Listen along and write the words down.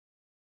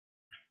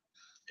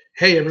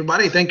Hey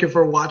everybody, thank you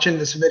for watching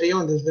this video.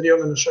 In this video,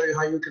 I'm going to show you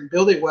how you can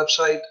build a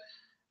website,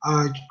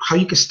 how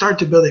you can start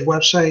to build a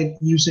website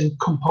using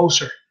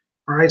Composer.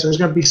 All right, so there's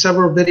going to be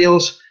several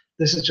videos.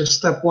 This is just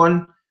step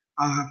one.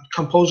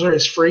 Composer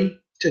is free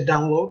to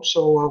download.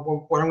 So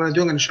what I'm going to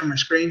do, I'm going to share my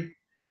screen,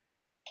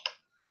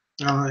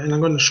 and I'm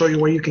going to show you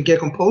where you can get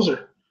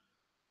Composer.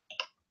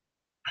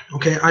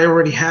 Okay, I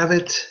already have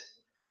it.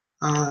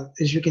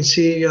 As you can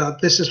see,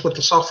 this is what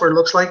the software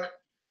looks like.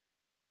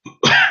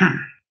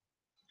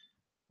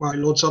 While it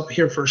loads up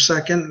here for a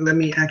second, let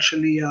me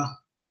actually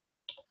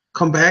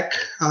come back.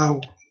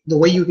 The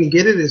way you can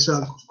get it is,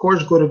 of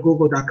course, go to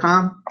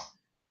google.com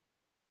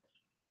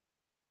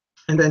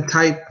and then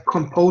type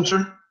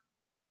Composer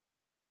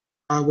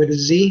with a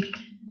Z,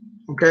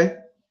 okay?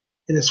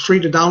 And it's free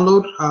to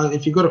download.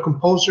 If you go to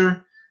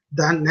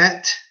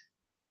composer.net,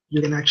 you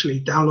can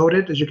actually download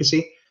it, as you can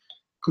see,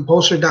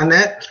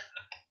 composer.net,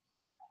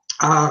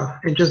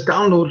 and just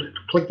download it.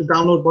 Click the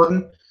download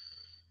button.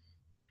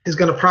 It's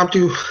going to prompt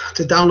you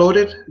to download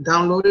it.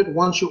 Download it.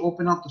 Once you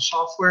open up the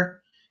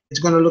software,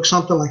 it's going to look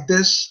something like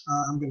this.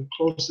 I'm going to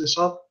close this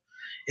up.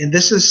 And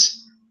this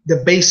is the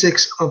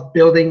basics of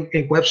building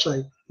a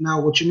website. Now,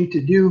 what you need to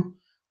do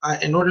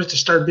in order to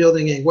start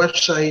building a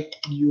website,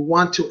 you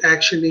want to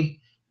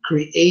actually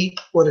create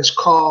what is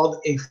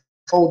called a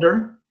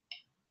folder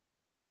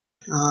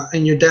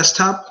in your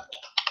desktop.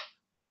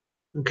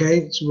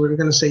 Okay, so we're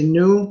going to say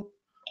new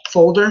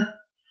folder,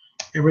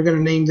 and we're going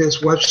to name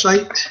this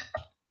website.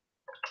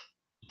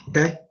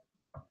 Okay,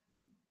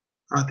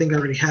 I think I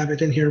already have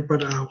it in here,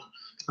 but I'm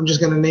just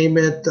going to name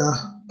it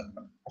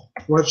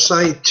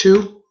website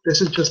 2.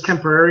 This is just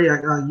temporary.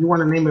 You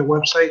want to name a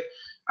website.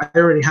 I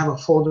already have a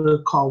folder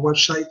called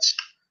websites.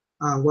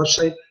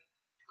 Website.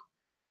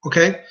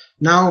 Okay.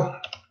 Now,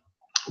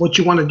 what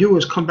you want to do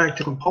is come back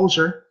to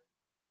Composer.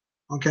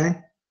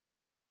 Okay.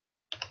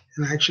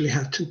 And I actually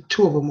have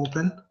two of them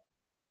open.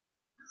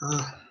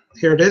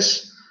 Here it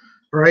is.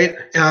 All right.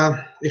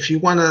 If you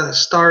want to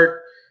start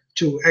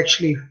to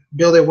actually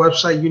build a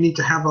website, you need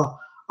to have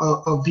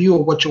a view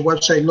of what your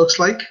website looks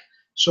like.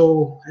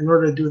 So in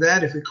order to do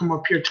that, if we come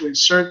up here to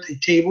insert a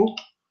table,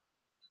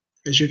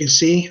 as you can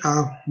see,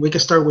 we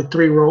can start with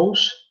 3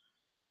 rows.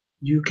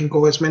 You can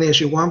go as many as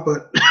you want,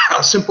 but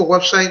a simple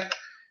website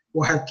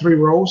will have 3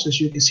 rows,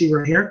 as you can see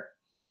right here.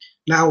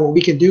 Now what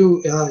we can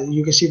do,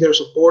 you can see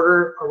there's a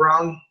border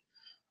around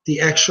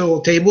the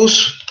actual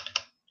tables.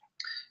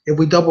 If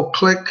we double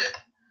click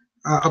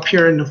up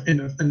here in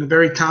the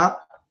very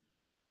top,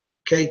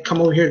 okay, come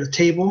over here to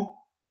table,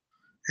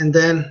 and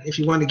then if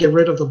you want to get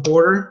rid of the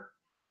border,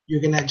 you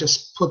can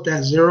just put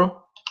that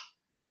 0,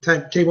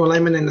 type table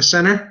alignment in the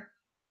center,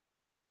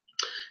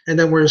 and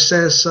then where it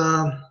says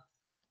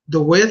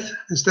the width,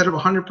 instead of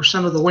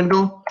 100% of the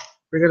window,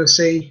 we're going to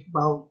say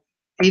about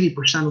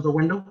 80% of the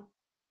window.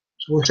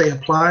 So we'll say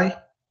apply,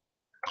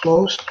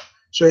 close.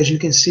 So as you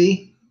can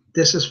see,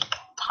 this is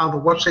how the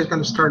website is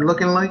going to start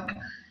looking like.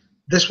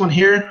 This one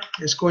here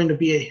is going to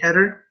be a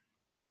header.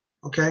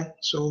 Okay,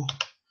 so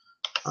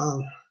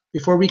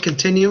before we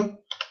continue,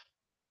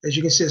 as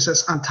you can see, it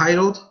says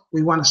untitled.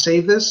 We want to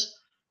save this,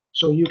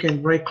 so you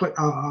can right click.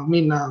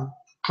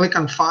 Click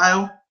on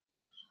File,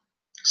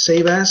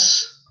 Save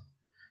As,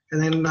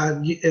 and then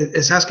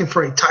it's asking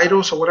for a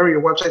title. So whatever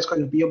your website is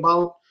going to be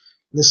about,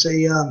 let's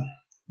say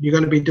you're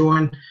going to be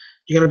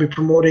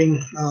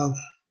promoting.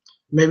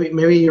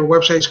 Maybe your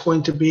website is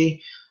going to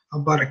be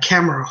about a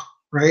camera,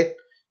 right?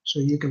 So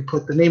you can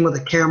put the name of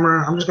the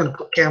camera. I'm just going to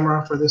put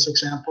camera for this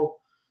example.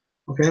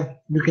 Okay,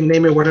 you can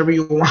name it whatever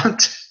you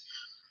want.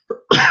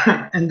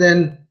 And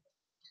then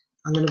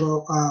I'm going to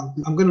go,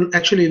 I'm going to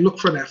actually look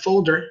for that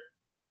folder,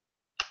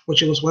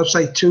 which was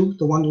website 2,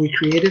 the one we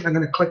created. I'm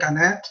going to click on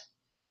that.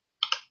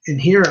 And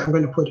here I'm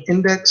going to put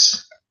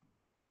index.php,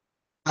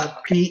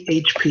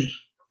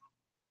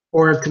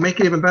 or to make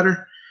it even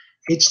better,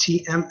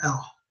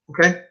 HTML.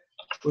 Okay,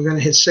 we're going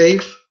to hit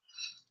save.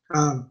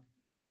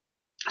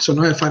 So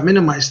now if I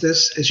minimize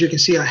this, as you can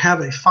see, I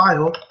have a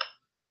file.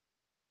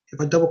 If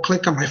I double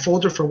click on my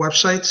folder for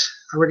websites,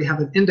 I already have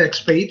an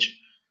index page,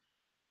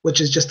 which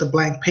is just a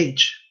blank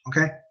page.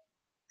 Okay,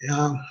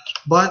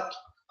 but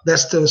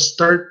that's the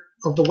start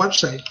of the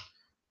website.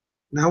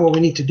 Now what we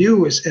need to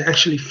do is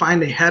actually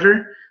find a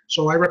header.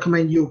 So I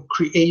recommend you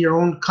create your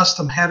own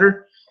custom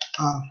header.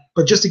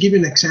 But just to give you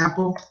an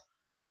example,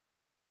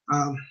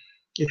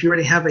 if you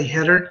already have a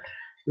header,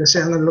 let's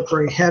say I'm going to look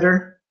for a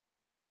header.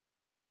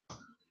 I'm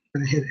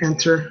going to hit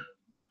enter.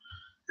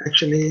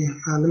 Actually,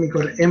 let me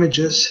go to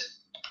images,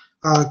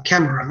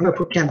 camera. I'm going to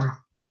put camera.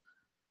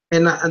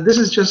 And this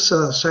is just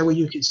so that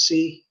you can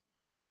see,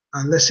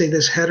 let's say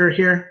this header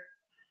here.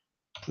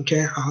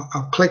 Okay,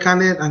 I'll click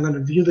on it. I'm going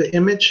to view the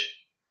image.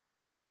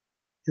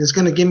 It's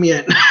going to give me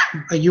a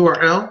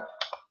URL.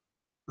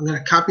 I'm going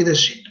to copy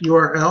this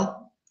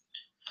URL.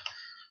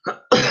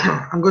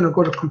 I'm going to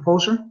go to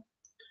Composer.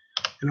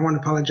 And I want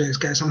to apologize,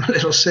 guys. I'm a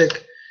little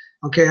sick.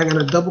 Okay, I'm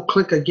going to double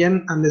click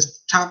again on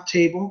this top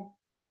table.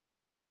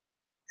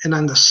 And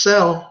on the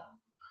cell,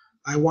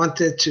 I want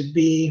it to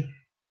be,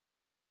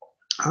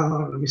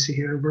 let me see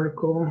here,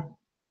 vertical.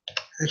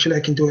 Actually,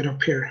 I can do it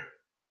up here.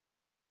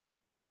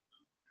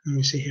 Let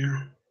me see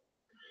here.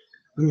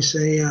 Let me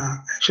say,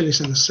 actually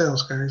it's in the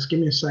cells, guys. Give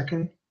me a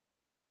second.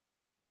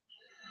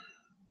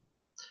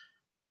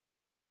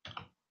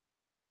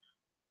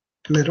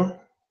 Middle.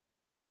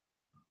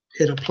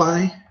 Hit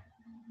apply.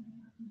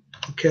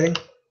 Okay.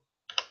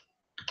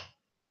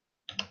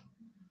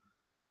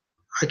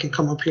 I can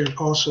come up here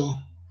also.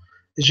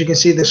 As you can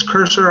see, this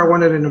cursor, I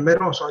want it in the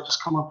middle, so I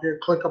just come up here,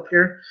 click up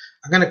here.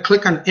 I'm gonna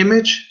click on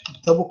image,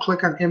 double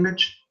click on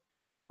image,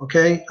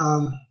 okay?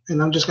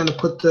 And I'm just gonna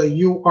put the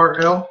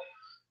URL.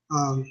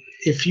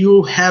 If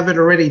you have it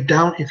already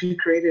down, if you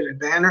created a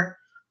banner,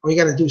 all you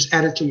gotta do is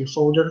add it to your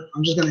folder.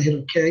 I'm just gonna hit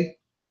okay.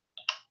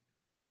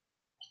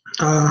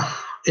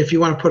 If you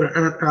wanna put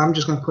I'm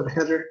just gonna put a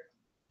header.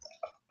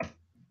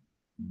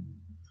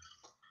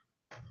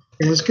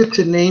 And it's good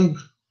to name.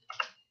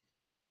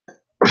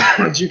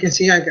 As you can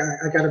see, I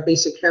got a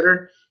basic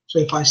header. So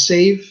if I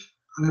save,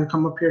 I'm gonna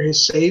come up here, hit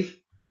save.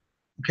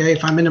 Okay,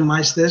 if I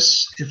minimize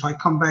this, if I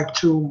come back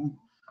to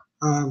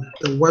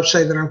the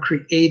website that I'm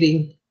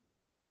creating,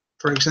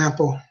 for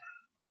example,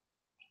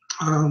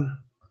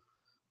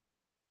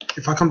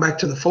 if I come back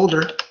to the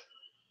folder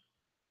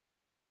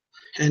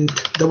and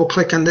double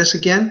click on this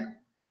again,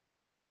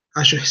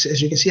 as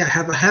you can see, I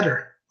have a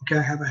header. Okay,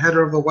 I have a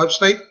header of the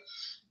website.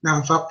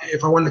 Now,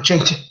 if I want to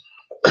change it,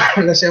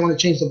 let's say I want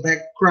to change the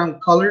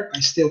background color, I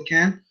still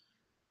can.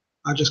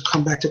 I'll just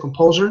come back to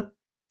Composer.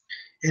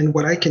 And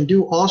what I can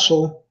do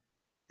also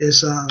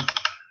is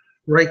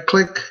right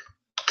click,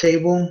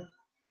 table.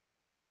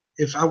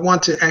 If I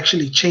want to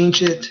actually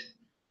change it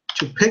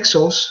to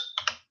pixels,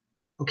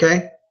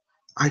 okay,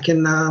 I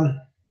can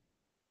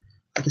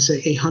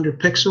say 800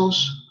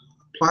 pixels,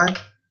 apply.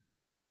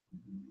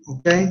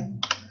 Okay,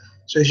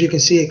 so as you can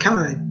see, it kind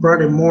of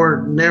brought it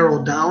more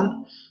narrowed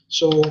down.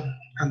 So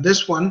on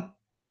this one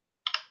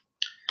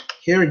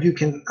here, you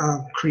can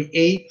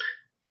create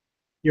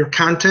your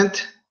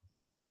content.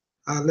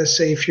 Let's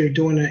say if you're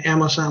doing an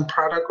Amazon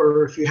product,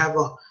 or if you have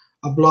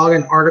a blog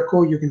and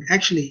article, you can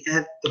actually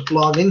add the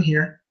blog in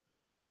here.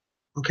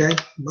 Okay,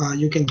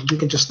 you can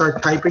just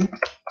start typing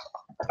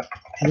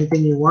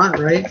anything you want,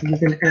 right? You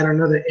can add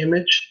another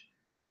image.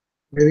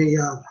 Maybe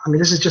I mean,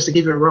 this is just to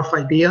give you a rough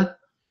idea.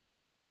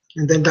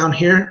 And then down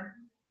here,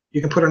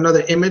 you can put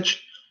another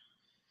image.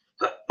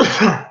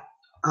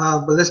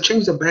 But let's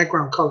change the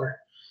background color.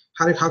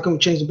 How can we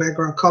change the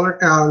background color?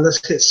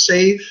 Let's hit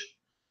save.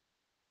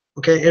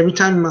 Okay, every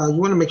time you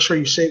want to make sure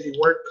you save your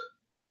work.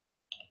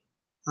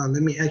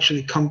 Let me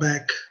actually come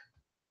back.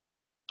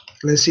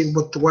 Let's see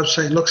what the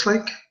website looks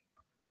like.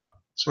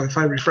 So if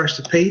I refresh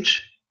the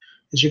page,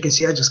 as you can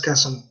see, I just got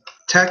some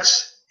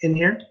text in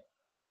here.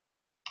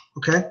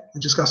 Okay, I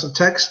just got some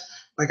text.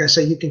 Like I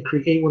said, you can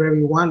create whatever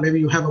you want. Maybe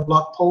you have a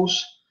blog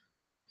post.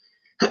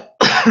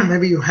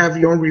 Maybe you have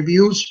your own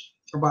reviews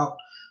about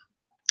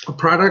a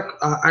product.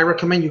 I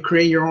recommend you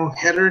create your own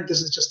header.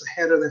 This is just a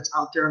header that's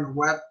out there on the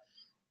web,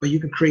 but you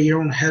can create your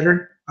own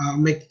header.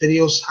 Make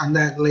videos on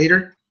that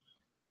later.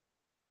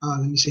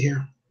 Let me see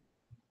here.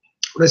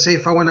 Let's say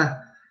if I want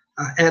to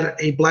add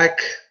a black,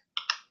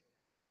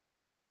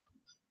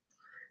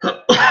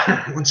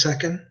 one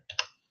second.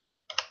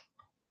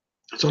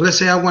 So let's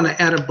say I want to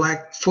add a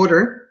black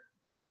footer.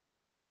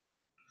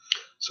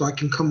 So I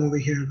can come over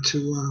here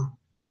to,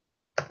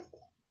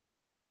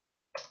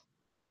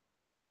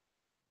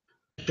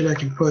 and I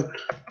can put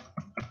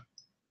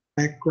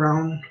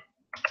background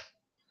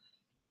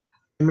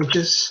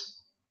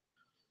images.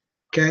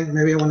 Okay,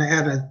 maybe I want to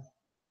add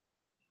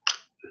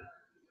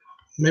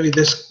maybe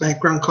this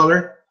background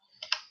color.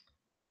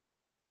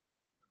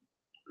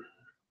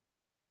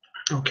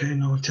 Okay,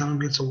 no, it's telling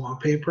me it's a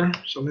wallpaper.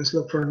 So let's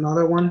look for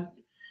another one.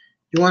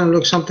 You want to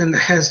look something that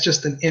has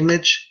just an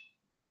image.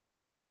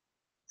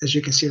 As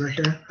you can see right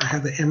here, I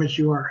have the image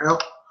URL.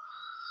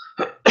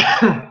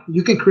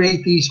 You can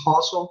create these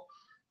also.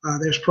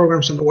 There's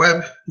programs on the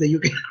web that you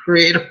can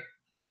create.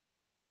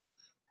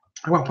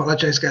 I want to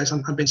apologize, guys.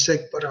 I've been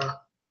sick, but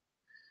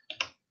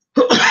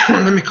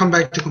let me come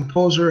back to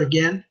Composer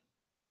again.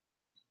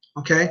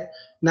 Okay,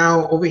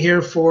 now over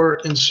here for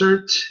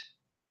insert.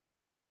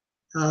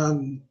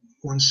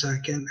 One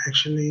second,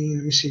 actually,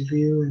 let me see,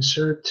 view,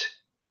 insert.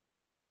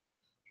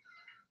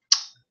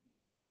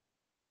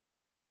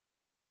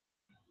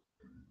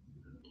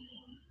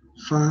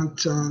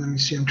 Font, let me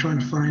see, I'm trying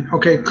to find.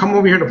 Okay, come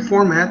over here to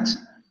format.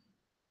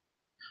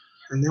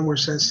 And then where it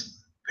says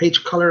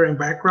page color and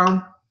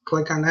background,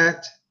 click on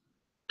that.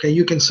 Okay,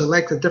 you can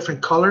select a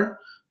different color,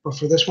 but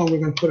for this one, we're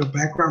going to put a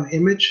background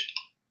image.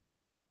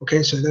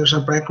 Okay, so there's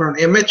our background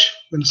image.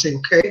 I'm going to say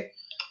okay.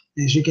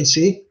 As you can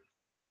see,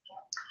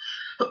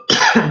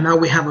 now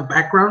we have a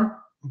background.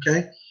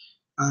 Okay,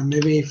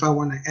 maybe if I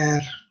want to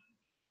add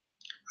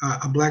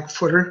a black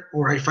footer,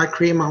 or if I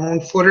create my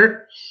own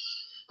footer,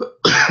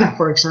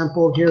 for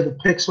example, here the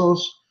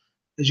pixels,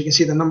 as you can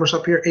see, the numbers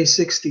up here,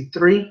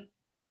 863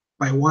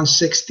 by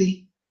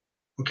 160.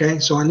 Okay,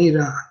 so I need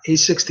a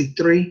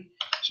 863.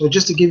 So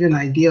just to give you an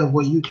idea of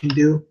what you can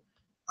do,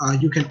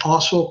 you can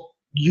also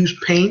use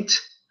Paint.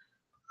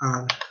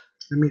 Let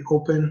me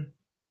open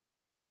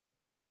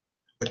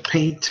with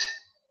paint.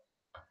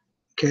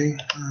 Okay,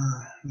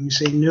 let me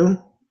say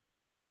new.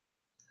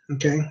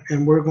 Okay,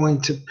 and we're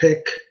going to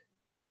pick,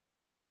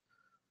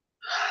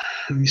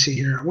 let me see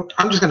here.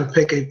 I'm just going to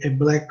pick a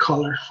black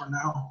color for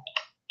now.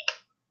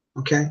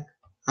 Okay,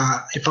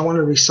 if I want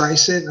to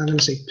resize it, I'm going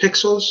to say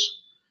pixels,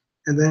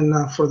 and then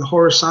for the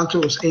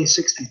horizontal, it's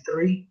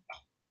 863,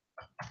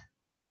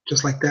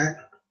 just like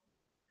that.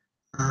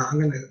 I'm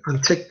going to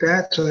untick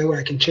that so that way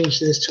I can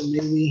change this to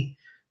maybe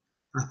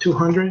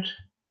 200.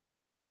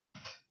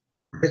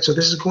 All right, so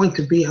this is going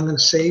to be, I'm going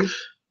to save.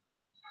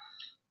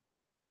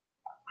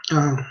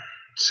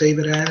 Save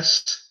it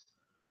as.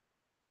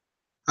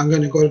 I'm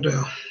going to go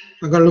to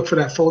I'm going to look for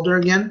that folder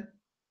again.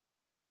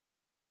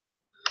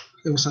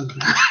 It was on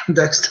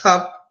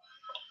desktop,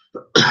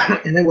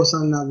 and it was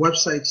on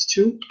websites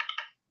too.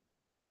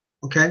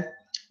 Okay.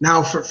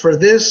 Now for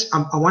this,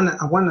 I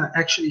wanna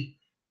actually,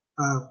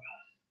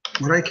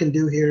 what I can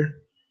do here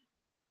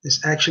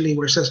is actually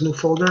where it says new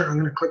folder. I'm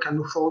gonna click on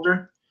new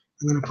folder.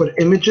 I'm gonna put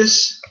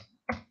images.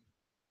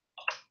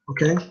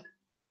 Okay.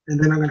 And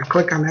then I'm gonna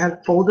click on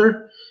that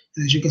folder.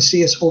 And as you can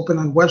see, it's open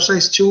on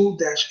websites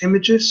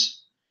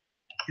 2-images.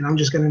 And I'm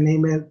just gonna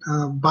name it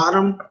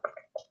bottom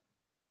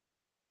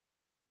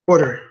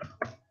footer.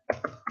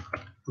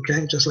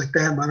 Okay, just like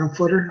that, bottom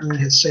footer. I'm gonna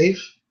hit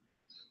save.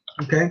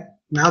 Okay,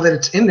 now that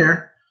it's in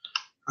there,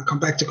 I'll come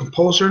back to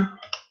Composer.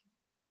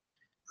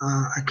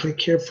 I click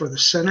here for the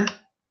center.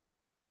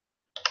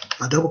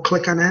 I double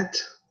click on that.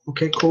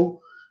 Okay,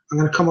 cool. I'm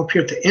gonna come up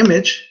here to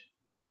image,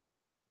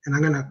 and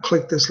I'm gonna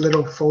click this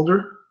little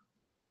folder.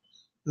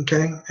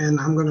 Okay, and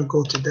I'm gonna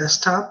go to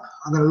desktop.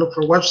 I'm gonna look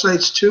for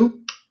websites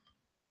 2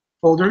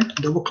 folder.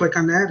 Double click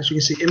on that. As you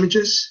can see,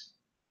 images.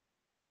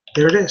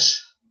 There it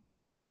is.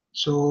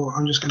 So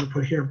I'm just gonna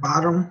put here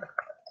bottom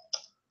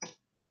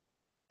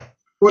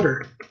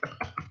footer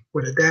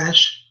with a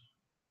dash.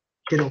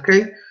 Hit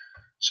OK.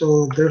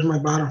 So there's my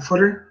bottom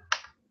footer.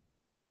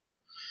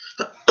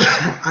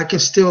 I can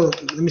still,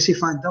 let me see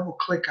if I double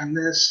click on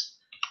this.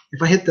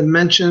 If I hit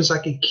dimensions, I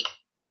can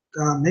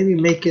maybe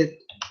make it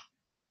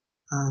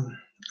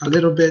a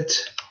little bit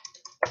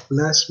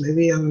less.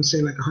 Maybe I'm going to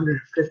say like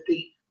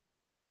 150.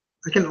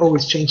 I can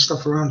always change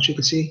stuff around, as you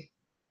can see.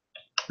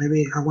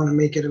 Maybe I want to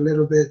make it a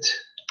little bit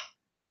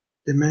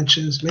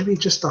dimensions, maybe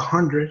just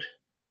 100.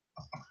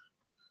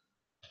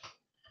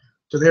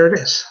 So there it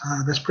is.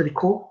 That's pretty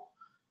cool.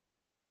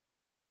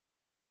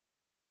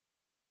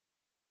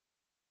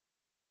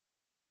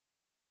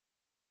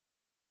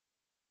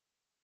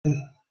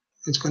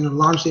 It's going to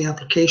launch the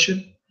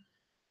application.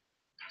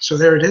 So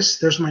there it is.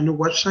 There's my new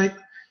website.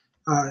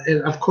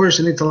 Of course,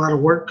 it needs a lot of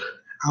work.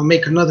 I'll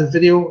make another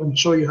video and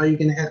show you how you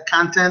can add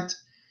content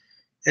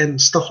and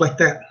stuff like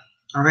that.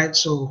 All right.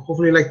 So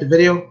hopefully you like the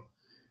video.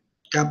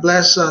 God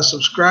bless.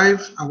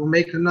 Subscribe. I will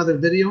make another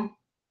video.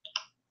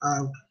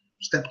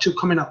 Step 2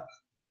 coming up.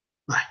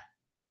 Bye.